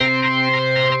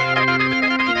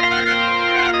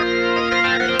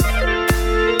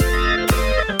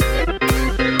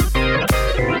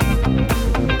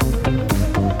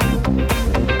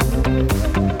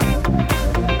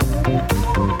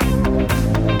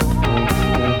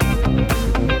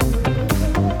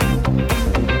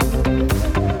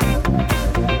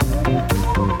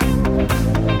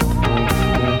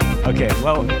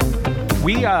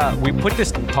we put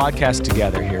this podcast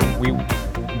together here.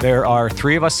 There are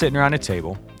three of us sitting around a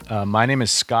table. My name is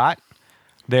Scott.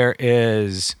 There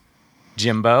is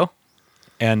Jimbo,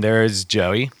 and there is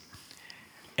Joey.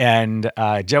 And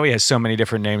Joey has so many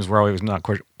different names. We're always not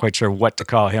quite sure what to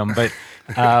call him, but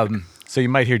so you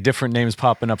might hear different names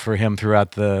popping up for him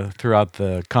throughout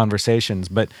the conversations.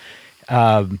 But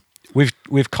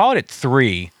we've called it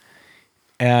Three,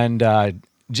 and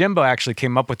Jimbo actually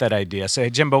came up with that idea. So, hey,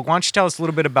 Jimbo, why don't you tell us a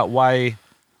little bit about why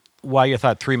you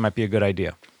thought Three might be a good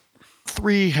idea?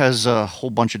 Three has a whole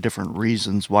bunch of different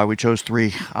reasons why we chose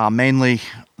Three. Mainly,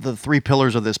 the three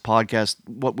pillars of this podcast,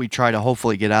 what we try to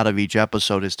hopefully get out of each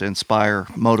episode is to inspire,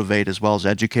 motivate, as well as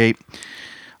educate.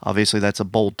 Obviously, that's a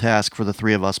bold task for the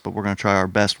three of us, but we're going to try our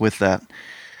best with that.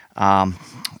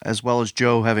 As well as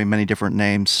Joe having many different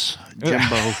names.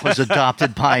 Jimbo was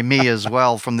adopted by me as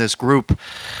well from this group.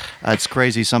 It's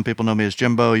crazy. Some people know me as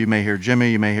Jimbo. You may hear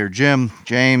Jimmy. You may hear Jim,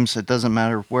 James. It doesn't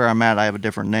matter where I'm at. I have a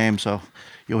different name. So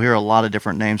you'll hear a lot of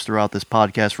different names throughout this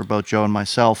podcast for both Joe and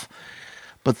myself.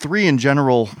 But Three in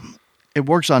general, it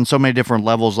works on so many different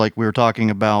levels. Like we were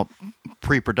talking about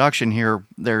pre-production here,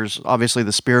 there's obviously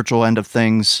the spiritual end of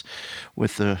things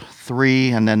with the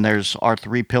Three, and then there's our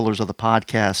three pillars of the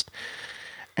podcast.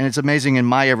 And it's amazing in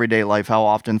my everyday life how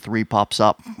often Three pops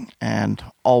up. And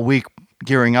all week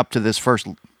gearing up to this first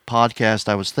podcast,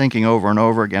 I was thinking over and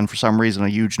over again, for some reason, a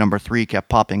huge number Three kept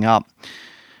popping up.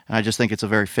 And I just think it's a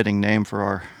very fitting name for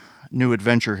our new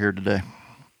adventure here today.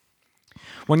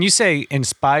 When you say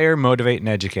inspire, motivate, and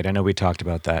educate, I know we talked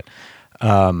about that,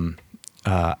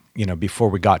 before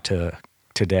we got to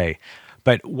today.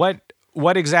 But what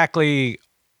exactly,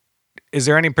 is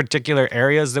there any particular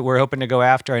areas that we're hoping to go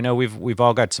after? I know we've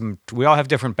all got we all have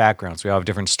different backgrounds. We all have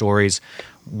different stories.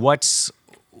 What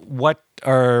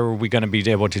are we going to be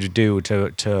able to do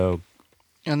to?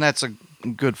 And that's a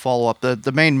good follow-up.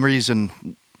 The main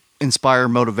reason inspire,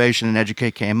 motivation, and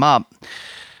educate came up.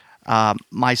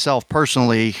 Myself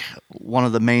personally, one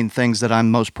of the main things that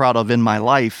I'm most proud of in my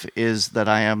life is that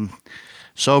I am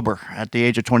sober. At the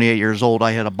age of 28 years old,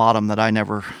 I hit a bottom that I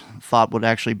never thought would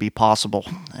actually be possible.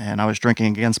 And I was drinking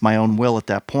against my own will at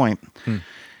that point.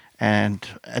 And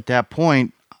at that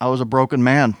point, I was a broken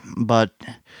man. But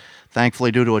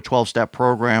thankfully, due to a 12-step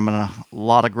program and a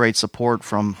lot of great support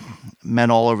from men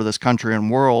all over this country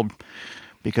and world,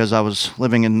 because I was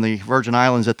living in the Virgin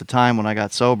Islands at the time when I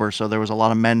got sober, so there was a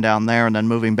lot of men down there, and then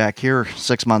moving back here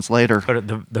 6 months later. But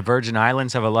the Virgin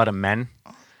Islands have a lot of men?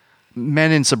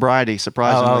 Men in sobriety,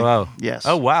 surprisingly. Oh. Yes.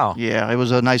 Oh, wow. Yeah, it was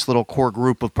a nice little core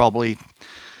group of probably,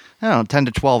 10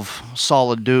 to 12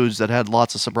 solid dudes that had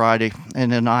lots of sobriety.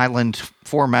 In an island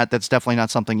format, that's definitely not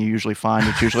something you usually find.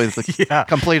 It's usually the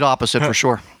complete opposite for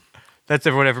sure. That's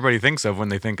what everybody thinks of when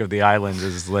they think of the islands,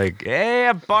 is like, hey,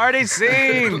 a party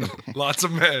scene. Lots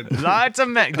of men. Lots of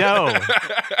men. No.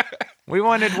 We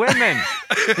wanted women.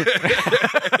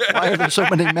 Why are there so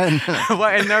many men?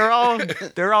 And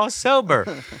they're all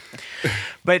sober.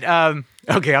 But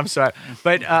okay, I'm sorry.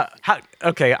 But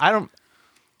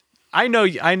I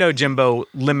know Jimbo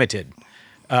Limited.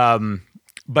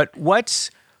 But what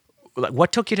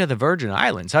took you to the Virgin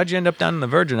Islands? How'd you end up down in the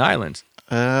Virgin Islands?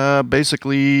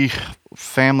 Basically,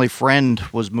 family friend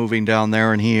was moving down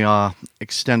there, and he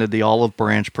extended the olive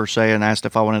branch per se, and asked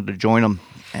if I wanted to join him.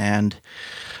 And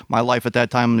my life at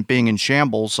that time being in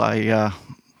shambles, I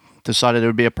decided it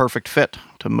would be a perfect fit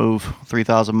to move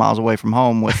 3,000 miles away from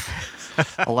home with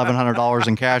 $1,100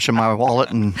 in cash in my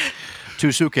wallet and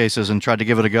 2 suitcases, and tried to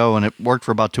give it a go. And it worked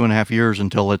for about 2.5 years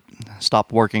until it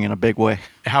stopped working in a big way.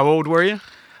 How old were you?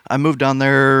 I moved down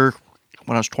there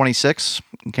when I was 26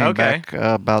 and came back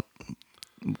about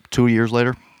 2 years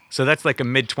later. So that's like a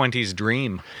mid-20s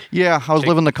dream. Yeah, I was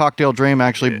living the cocktail dream,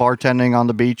 actually bartending on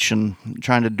the beach and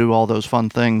trying to do all those fun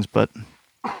things, but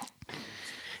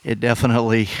it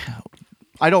definitely,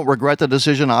 I don't regret the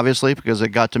decision, obviously, because it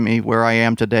got to me where I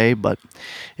am today, but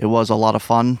it was a lot of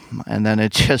fun, and then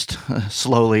it just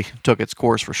slowly took its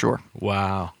course for sure.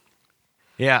 Wow.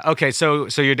 Yeah, okay, so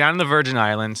you're down in the Virgin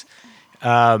Islands.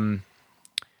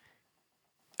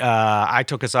 I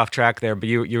took us off track there, but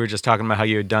you were just talking about how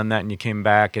you had done that and you came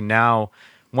back, and now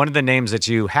one of the names that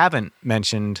you haven't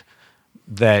mentioned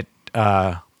that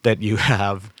you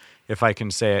have, if I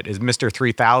can say it, is Mr.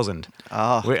 3000.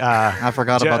 Oh, I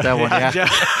forgot about that one. Yeah,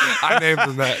 I named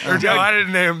him that. Or no, I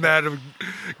didn't name him that. A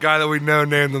guy that we know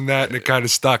named him that, and it kind of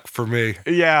stuck for me.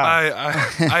 Yeah,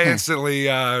 I instantly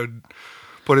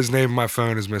put his name in my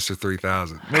phone as Mr.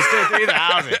 3000. Mr.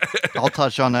 3000. I'll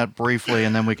touch on that briefly,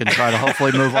 and then we can try to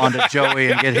hopefully move on to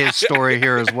Joey and get his story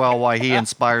here as well, why he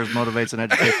inspires, motivates, and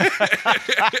educates.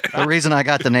 The reason I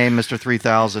got the name Mr.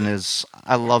 3000 is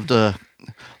I love to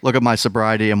look at my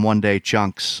sobriety in 1 day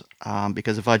chunks.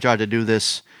 Because if I tried to do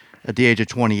this at the age of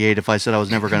 28, if I said I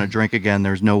was never going to drink again,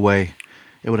 there's no way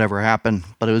it would ever happen.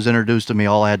 But it was introduced to me.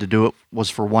 All I had to do it was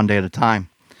for 1 day at a time.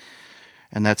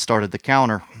 And that started the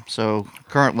counter. So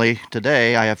currently,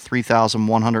 today, I have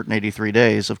 3,183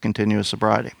 days of continuous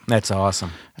sobriety. That's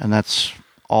awesome. And that's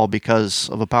all because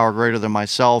of a power greater than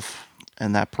myself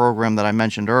and that program that I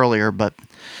mentioned earlier. But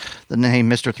the name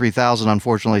Mr. 3000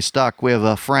 unfortunately stuck. We have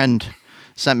a friend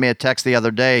sent me a text the other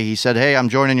day. He said, "Hey, I'm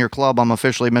joining your club. I'm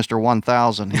officially Mr.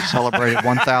 1000. He celebrated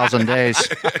 1,000 days.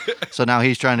 So now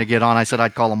he's trying to get on. I said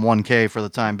I'd call him 1K for the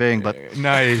time being, but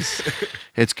Nice.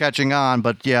 it's catching on.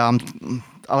 But yeah,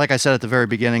 like I said at the very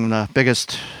beginning, the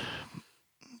biggest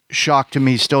shock to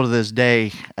me still to this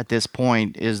day at this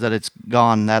point is that it's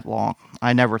gone that long.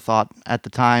 I never thought at the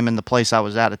time and the place I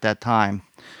was at that time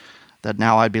that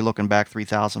now I'd be looking back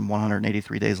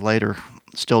 3,183 days later,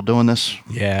 still doing this.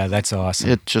 Yeah, that's awesome.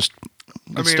 It's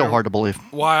still hard to believe.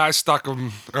 Why I stuck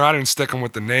him, or I didn't stick him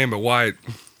with the name, but why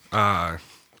I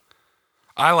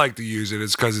like to use it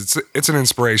is because it's an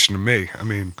inspiration to me. I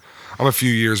mean, I'm a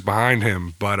few years behind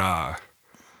him, but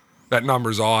that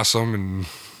number's awesome, and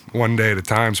 1 day at a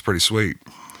time is pretty sweet.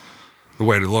 The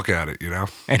way to look at it, you know?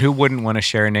 And who wouldn't want to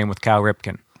share a name with Cal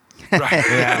Ripken? Right.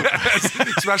 Yeah.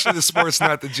 Especially the sports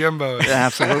nut, the Jimbo. Yeah,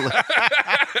 absolutely.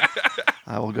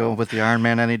 I will go with the Iron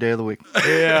Man any day of the week.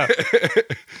 Yeah.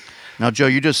 Now, Joe,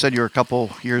 you just said you're a couple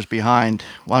years behind.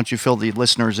 Why don't you fill the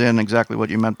listeners in exactly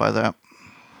what you meant by that?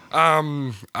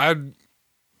 I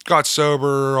got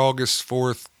sober August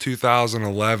 4th,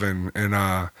 2011, and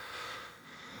I'm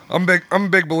a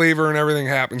big believer in everything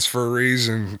happens for a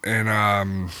reason.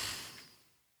 And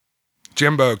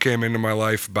Jimbo came into my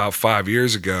life about 5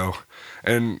 years ago,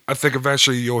 and I think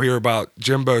eventually you'll hear about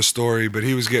Jimbo's story, but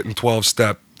he was getting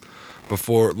 12-step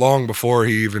long before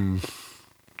he even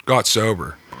got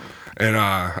sober. And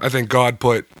I think God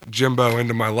put Jimbo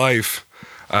into my life.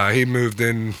 He moved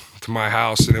in to my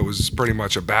house, and it was pretty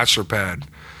much a bachelor pad.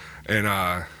 And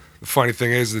the funny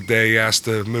thing is, the day he asked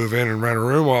to move in and rent a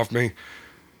room off me,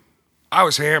 I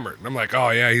was hammered. I'm like,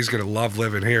 oh, yeah, he's going to love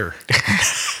living here.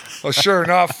 Well, sure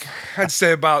enough, I'd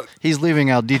say about... He's leaving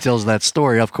out details of that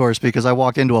story, of course, because I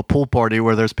walk into a pool party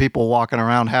where there's people walking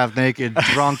around half naked,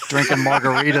 drunk, drinking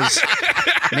margaritas.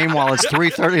 Meanwhile, it's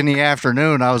 3:30 in the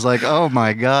afternoon. I was like, oh,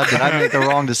 my God, did I make the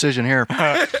wrong decision here?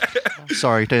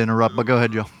 Sorry to interrupt, but go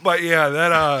ahead, Joe. But,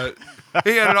 yeah,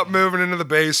 he ended up moving into the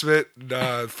basement.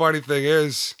 Funny thing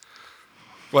is...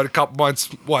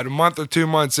 a month or 2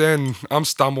 months in, I'm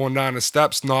stumbling down the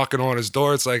steps, knocking on his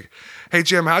door. It's like, hey,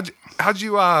 Jim, how'd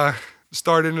you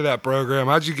start into that program?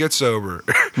 How'd you get sober?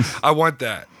 I want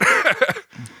that.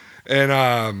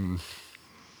 And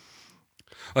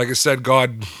like I said,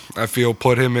 God, I feel,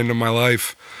 put him into my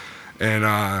life. And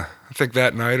I think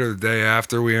that night or the day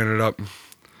after, we ended up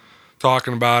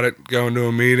talking about it, going to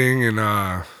a meeting,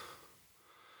 and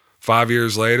 5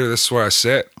 years later, this is where I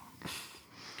sit.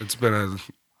 It's been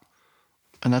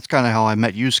And that's kind of how I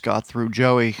met you, Scott, through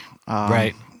Joey.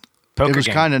 Right. Poker it was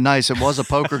game. kind of nice. It was a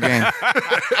poker game.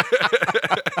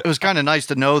 It was kind of nice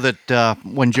to know that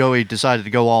when Joey decided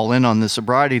to go all in on the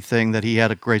sobriety thing, that he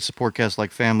had a great support cast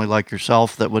like family like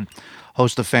yourself that would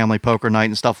host a family poker night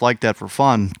and stuff like that for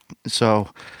fun. So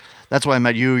that's why I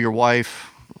met you, your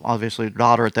wife, obviously your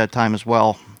daughter at that time as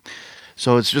well.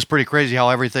 So it's just pretty crazy how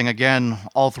everything, again,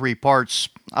 all three parts,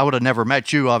 I would have never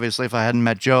met you, obviously, if I hadn't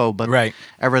met Joe, but Right.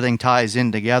 Everything ties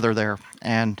in together there.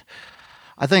 And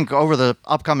I think over the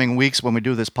upcoming weeks when we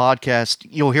do this podcast,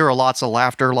 you'll hear lots of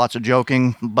laughter, lots of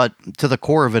joking, but to the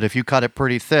core of it, if you cut it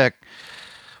pretty thick,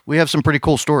 we have some pretty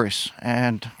cool stories.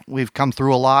 And we've come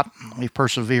through a lot. We've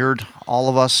persevered, all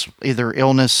of us, either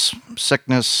illness,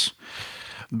 sickness,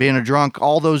 being a drunk,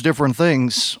 all those different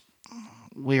things.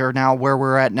 We are now where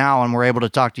we're at now, and we're able to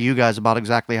talk to you guys about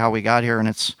exactly how we got here, and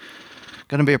it's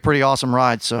going to be a pretty awesome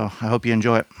ride, so I hope you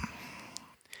enjoy it.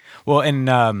 Well,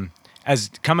 and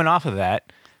as coming off of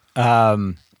that,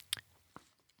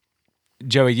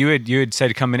 Joey, you had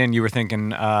said coming in, you were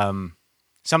thinking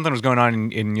something was going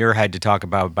on in your head to talk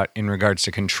about in regards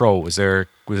to control. Was there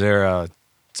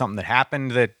something that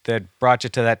happened that brought you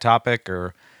to that topic,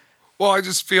 or? Well, I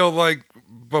just feel like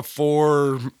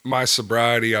before my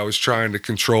sobriety, I was trying to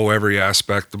control every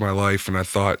aspect of my life, and I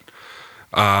thought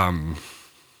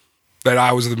that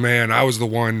I was the man. I was the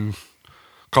one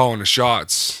calling the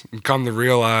shots, and come to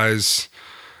realize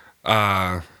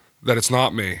that it's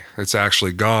not me. It's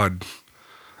actually God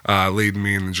leading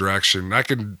me in the direction. I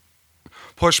can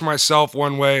push myself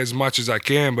one way as much as I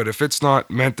can, but if it's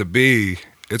not meant to be,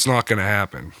 it's not going to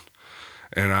happen.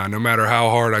 And no matter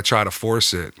how hard I try to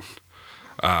force it,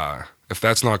 if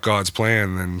that's not God's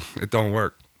plan, then it don't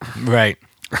work. Right.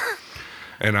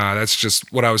 And that's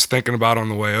just what I was thinking about on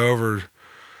the way over,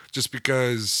 just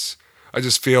because I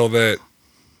just feel that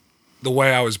the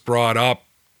way I was brought up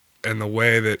and the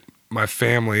way that my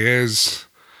family is,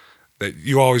 that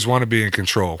you always want to be in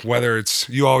control. Whether it's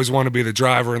you always want to be the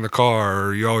driver in the car,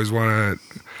 or you always want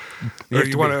to, or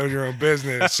you want to own your own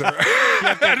business. Or,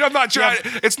 I'm not trying.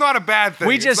 It's not a bad thing.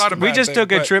 We just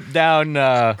took a trip down.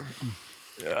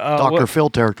 Dr. Phil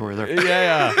territory there.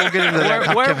 Yeah. We'll get into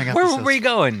that. Where were we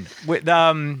going?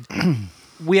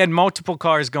 We had multiple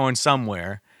cars going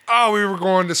somewhere. Oh, we were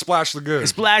going to Splash Lagoon.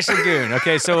 Splash Lagoon.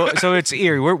 Okay, so it's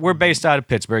Erie. We're based out of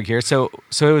Pittsburgh here. So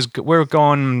we're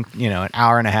going, an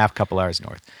hour and a half, couple hours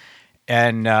north,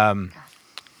 and I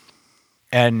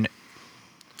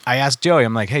asked Joey.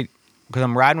 I'm like, hey, because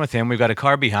I'm riding with him. We've got a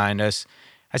car behind us.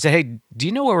 I said, hey, do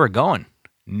you know where we're going?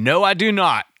 No, I do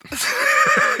not.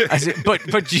 I said,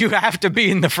 but you have to be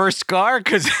in the first car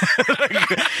because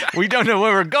we don't know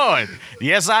where we're going.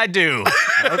 Yes, I do.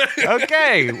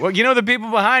 Okay. Well, the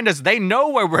people behind us, they know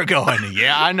where we're going.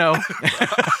 Yeah, I know.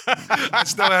 I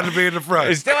still had to be in the front.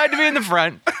 I still had to be in the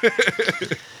front.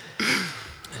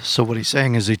 So what he's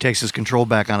saying is he takes his control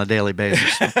back on a daily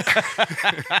basis.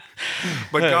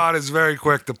 But God is very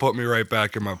quick to put me right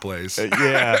back in my place.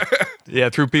 Yeah,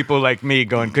 through people like me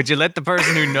going, could you let the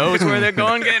person who knows where they're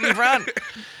going get in front?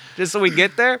 Just so we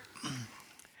get there?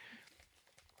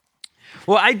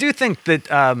 Well, I do think that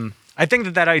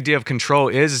that idea of control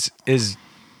is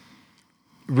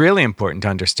really important to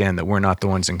understand, that we're not the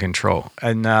ones in control.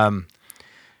 And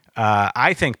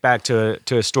I think back to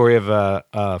a story of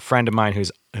a friend of mine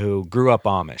who grew up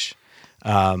Amish,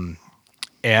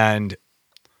 and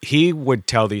he would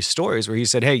tell these stories where he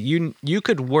said, "Hey, you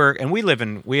could work," and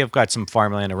we have got some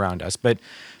farmland around us, but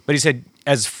he said,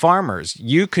 as farmers,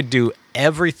 you could do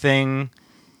everything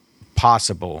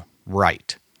possible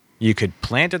right. You could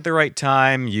plant at the right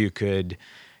time. You could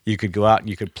go out and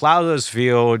you could plow those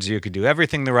fields. You could do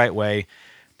everything the right way.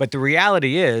 But the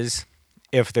reality is,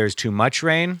 if there's too much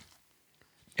rain,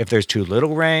 if there's too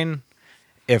little rain,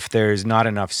 if there's not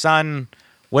enough sun,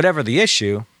 whatever the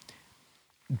issue,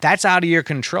 that's out of your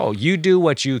control. You do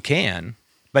what you can,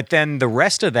 but then the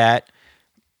rest of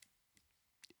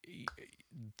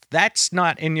that's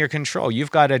not in your control.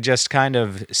 You've got to just kind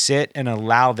of sit and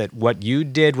allow that what you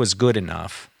did was good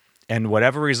enough, and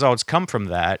whatever results come from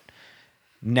that,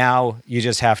 now you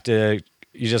just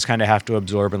kind of have to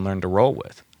absorb and learn to roll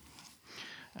with.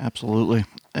 Absolutely.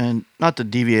 And not to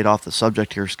deviate off the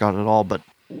subject here, Scott, at all, but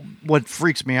what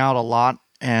freaks me out a lot,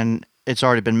 and it's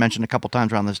already been mentioned a couple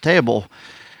times around this table,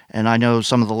 and I know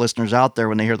some of the listeners out there,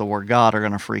 when they hear the word God, are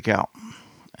going to freak out.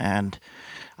 And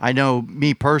I know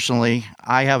me personally,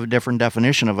 I have a different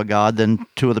definition of a God than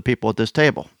two of the people at this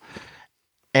table.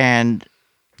 And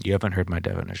you haven't heard my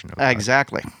definition of God.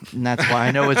 Exactly. And that's why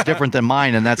I know it's different than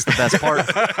mine, and that's the best part.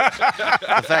 The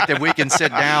fact that we can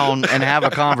sit down and have a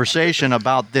conversation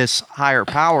about this higher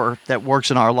power that works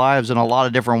in our lives in a lot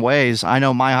of different ways. I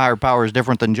know my higher power is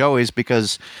different than Joey's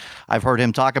because I've heard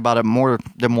him talk about it more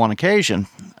than one occasion,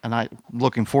 and I'm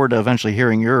looking forward to eventually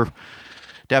hearing your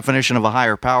definition of a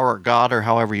higher power or God or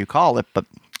however you call it. But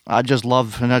I just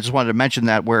love, and I just wanted to mention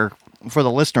that where, for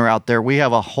the listener out there, we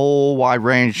have a whole wide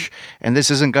range, and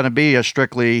this isn't going to be a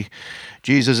strictly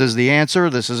Jesus is the answer.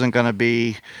 This isn't going to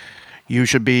be you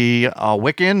should be a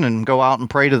Wiccan and go out and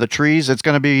pray to the trees. It's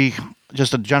going to be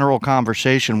just a general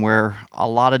conversation where a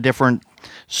lot of different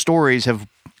stories are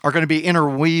going to be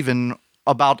interweaving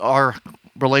about our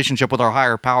relationship with our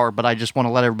higher power. But I just want to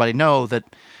let everybody know that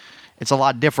it's a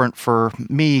lot different for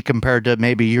me compared to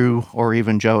maybe you or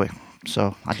even Joey.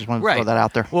 So I just wanted to throw that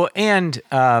out there. Well, and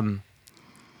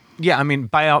yeah, I mean,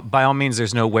 by all means,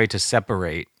 there's no way to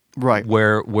separate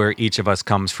where each of us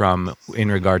comes from in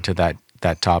regard to that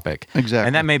topic. Exactly.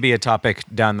 And that may be a topic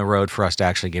down the road for us to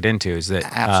actually get into, is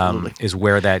that is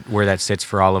where that sits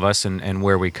for all of us and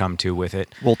where we come to with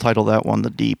it. We'll title that one the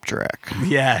deep track.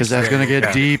 Yeah. Because that's going to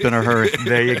get deep in a hurry.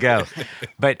 There you go.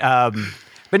 But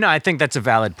no, I think that's a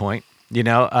valid point,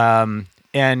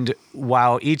 and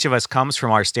while each of us comes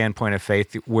from our standpoint of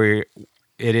faith, where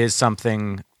it is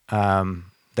something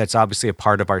that's obviously a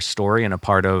part of our story and a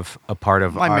part of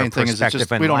my our main thing is it's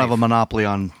just, we don't have a monopoly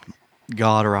on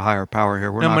God or a higher power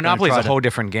here. Monopoly is a whole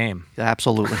different game.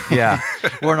 Absolutely. Yeah.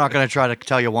 We're not going to try to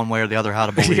tell you one way or the other how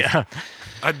to believe. Yeah.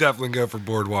 I'd definitely go for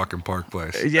Boardwalk and Park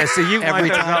Place. Yeah, so you want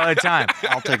those all the time.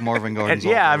 I'll take Marvin Gardens.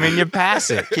 Yeah, I mean, you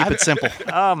pass it. Keep it simple.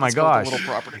 Oh, my gosh.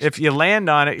 If you land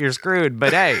on it, you're screwed.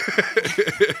 But hey,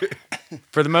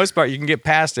 for the most part, you can get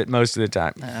past it most of the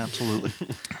time. Absolutely.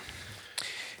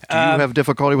 Do you have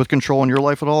difficulty with control in your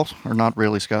life at all? Or not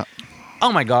really, Scott?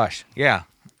 Oh my gosh, yeah,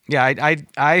 yeah.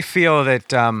 I feel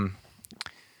that I'm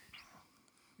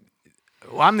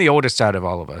the oldest out of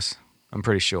all of us. I'm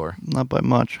pretty sure. Not by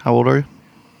much. How old are you?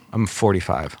 I'm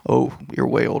 45. Oh, you're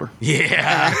way older.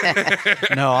 Yeah.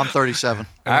 No, I'm 37.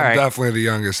 And All I'm right. definitely the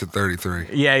youngest at 33.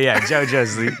 Yeah.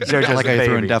 JoJo's the I like the how you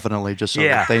threw baby. indefinitely just so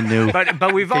Yeah. that they knew.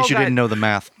 But we've in all case you got, didn't know the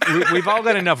math. we've all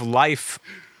got enough life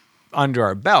under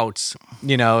our belts,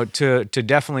 to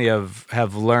definitely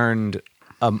have learned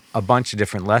a bunch of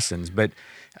different lessons. But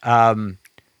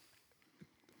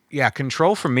yeah,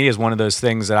 control for me is one of those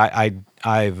things that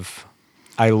I've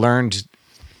learned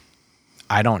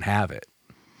I don't have it,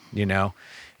 and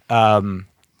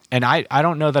I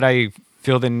don't know that I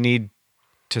feel the need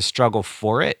to struggle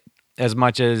for it as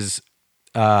much as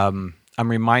I'm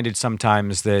reminded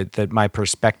sometimes that my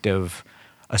perspective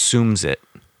assumes it.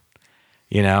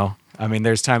 I mean,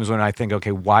 there's times when I think,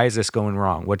 okay, why is this going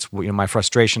wrong? My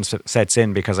frustration sets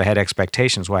in because I had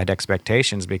expectations. Well, I had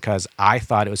expectations because I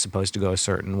thought it was supposed to go a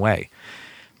certain way.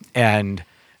 And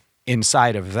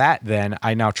inside of that, then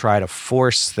I now try to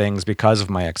force things because of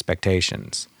my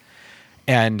expectations.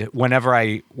 And whenever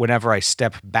I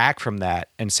step back from that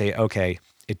and say, okay,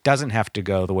 it doesn't have to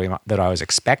go the way that I was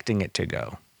expecting it to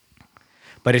go.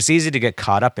 But it's easy to get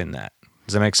caught up in that.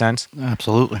 Does that make sense?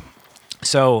 Absolutely.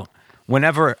 So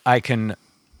whenever that can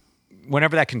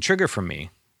trigger for me,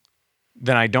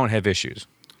 then I don't have issues.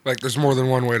 Like there's more than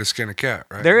one way to skin a cat,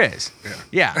 right? There is.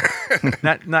 Yeah.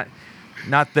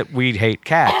 Not that we hate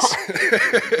cats.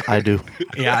 I do.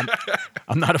 Yeah.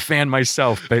 I'm not a fan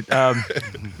myself, but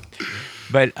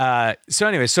so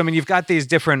anyway, so I mean, you've got these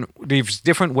different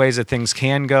ways that things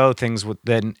can go,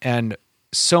 and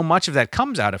so much of that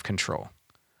comes out of control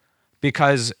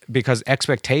because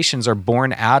expectations are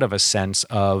born out of a sense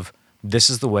of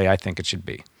this is the way I think it should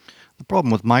be. The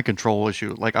problem with my control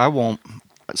issue, like I won't,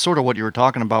 sort of what you were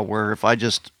talking about, where if I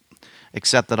just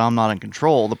accept that I'm not in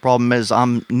control, the problem is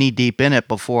I'm knee deep in it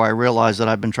before I realize that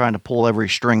I've been trying to pull every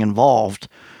string involved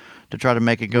to try to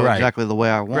make it go Right. exactly the way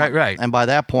I want. Right. And by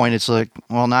that point, it's like,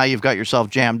 well, now you've got yourself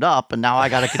jammed up, and now I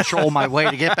got to control my way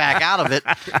to get back out of it.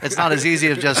 It's not as easy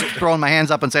as just throwing my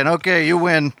hands up and saying, okay, you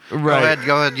win. Right.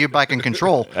 Go ahead, you're back in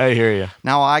control. I hear you.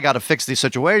 Now I got to fix the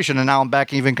situation, and now I'm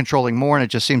back even controlling more, and it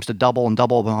just seems to double and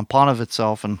double upon of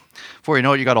itself. And before you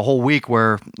know it, you got a whole week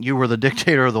where you were the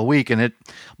dictator of the week, and it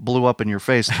blew up in your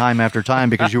face time after time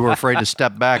because you were afraid to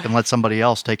step back and let somebody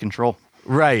else take control.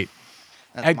 Right.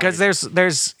 That's my Because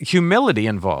there's humility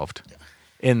involved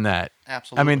in that.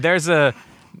 Absolutely. I mean, there's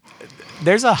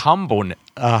a humbleness,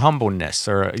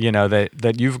 or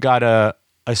that you've got to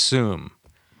assume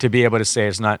to be able to say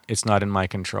it's not in my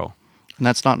control. And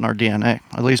that's not in our DNA.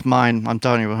 At least mine, I'm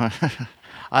telling you,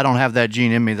 I don't have that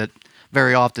gene in me that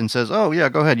very often says, oh, yeah,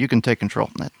 go ahead, you can take control.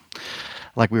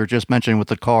 Like we were just mentioning with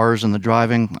the cars and the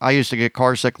driving, I used to get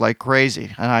car sick like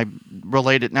crazy. And I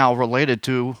related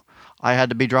to I had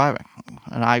to be driving.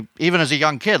 And I, even as a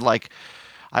young kid, like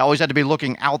I always had to be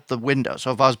looking out the window.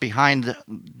 So if I was behind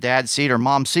dad's seat or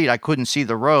mom's seat, I couldn't see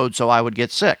the road, so I would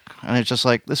get sick. And it's just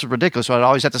like, this is ridiculous. So I'd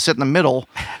always have to sit in the middle.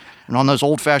 And on those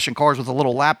old-fashioned cars with a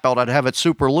little lap belt, I'd have it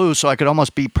super loose, so I could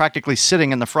almost be practically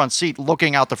sitting in the front seat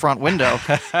looking out the front window.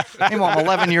 Meanwhile, I'm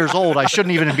 11 years old. I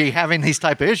shouldn't even be having these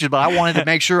type of issues, but I wanted to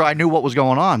make sure I knew what was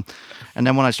going on. And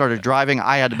then when I started driving,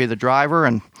 I had to be the driver,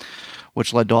 and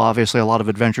which led to obviously a lot of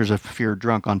adventures if you're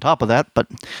drunk on top of that. But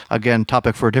again,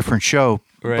 topic for a different show.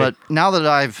 Right. But now that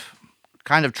I've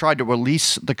kind of tried to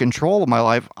release the control of my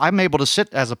life, I'm able to sit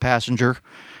as a passenger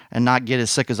and not get as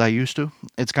sick as I used to.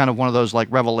 It's kind of one of those like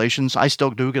revelations. I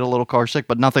still do get a little car sick,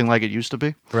 but nothing like it used to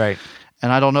be. Right.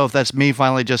 And I don't know if that's me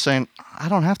finally just saying, I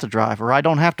don't have to drive, or I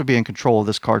don't have to be in control of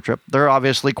this car trip. They're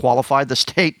obviously qualified. The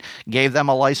state gave them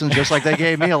a license just like they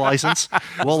gave me a license.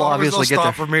 We'll obviously get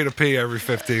stop there. for me to pee every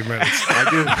 15 minutes. I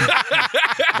do.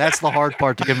 That's the hard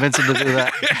part, to convince them to do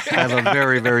that. I have a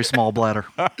very, very small bladder.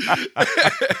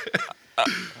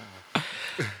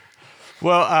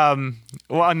 Well,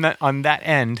 on that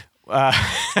end,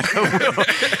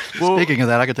 Speaking of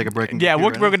that, I could take a break. And yeah, get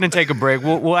we're right going to take a break.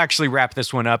 We'll actually wrap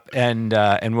this one up, and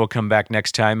we'll come back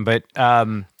next time. But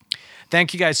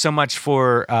thank you guys so much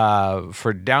for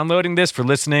downloading this, for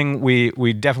listening.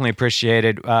 We definitely appreciate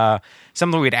it.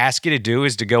 Something we'd ask you to do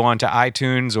is to go onto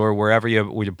iTunes or wherever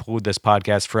you pulled this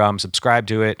podcast from, subscribe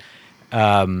to it,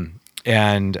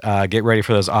 and get ready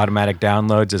for those automatic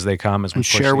downloads as they come. As we and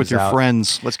push share with these your out.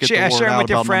 friends. Let's get the word Share out with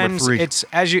your about friends. number 3. It's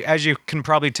as you can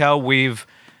probably tell, we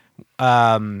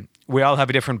all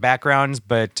have different backgrounds,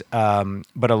 but a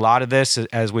lot of this,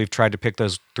 as we've tried to pick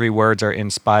those 3 words, are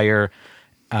inspire,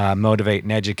 motivate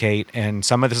and educate. And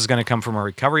some of this is going to come from a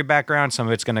recovery background. Some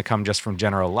of it's going to come just from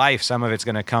general life. Some of it's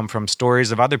going to come from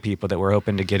stories of other people that we're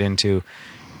hoping to get into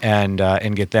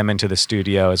and get them into the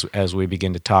studio as we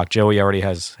begin to talk. Joey already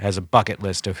has a bucket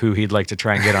list of who he'd like to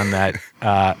try and get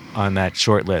on that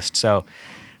short list. So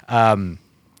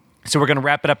we're going to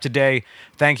wrap it up today.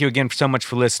 Thank you again so much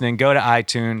for listening. Go to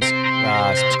iTunes,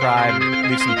 subscribe,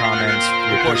 leave some comments.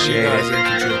 We appreciate it.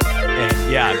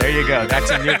 And yeah, there you go. That's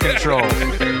in your control.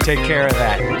 Take care of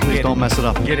that. Please don't mess it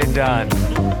up. Get it done.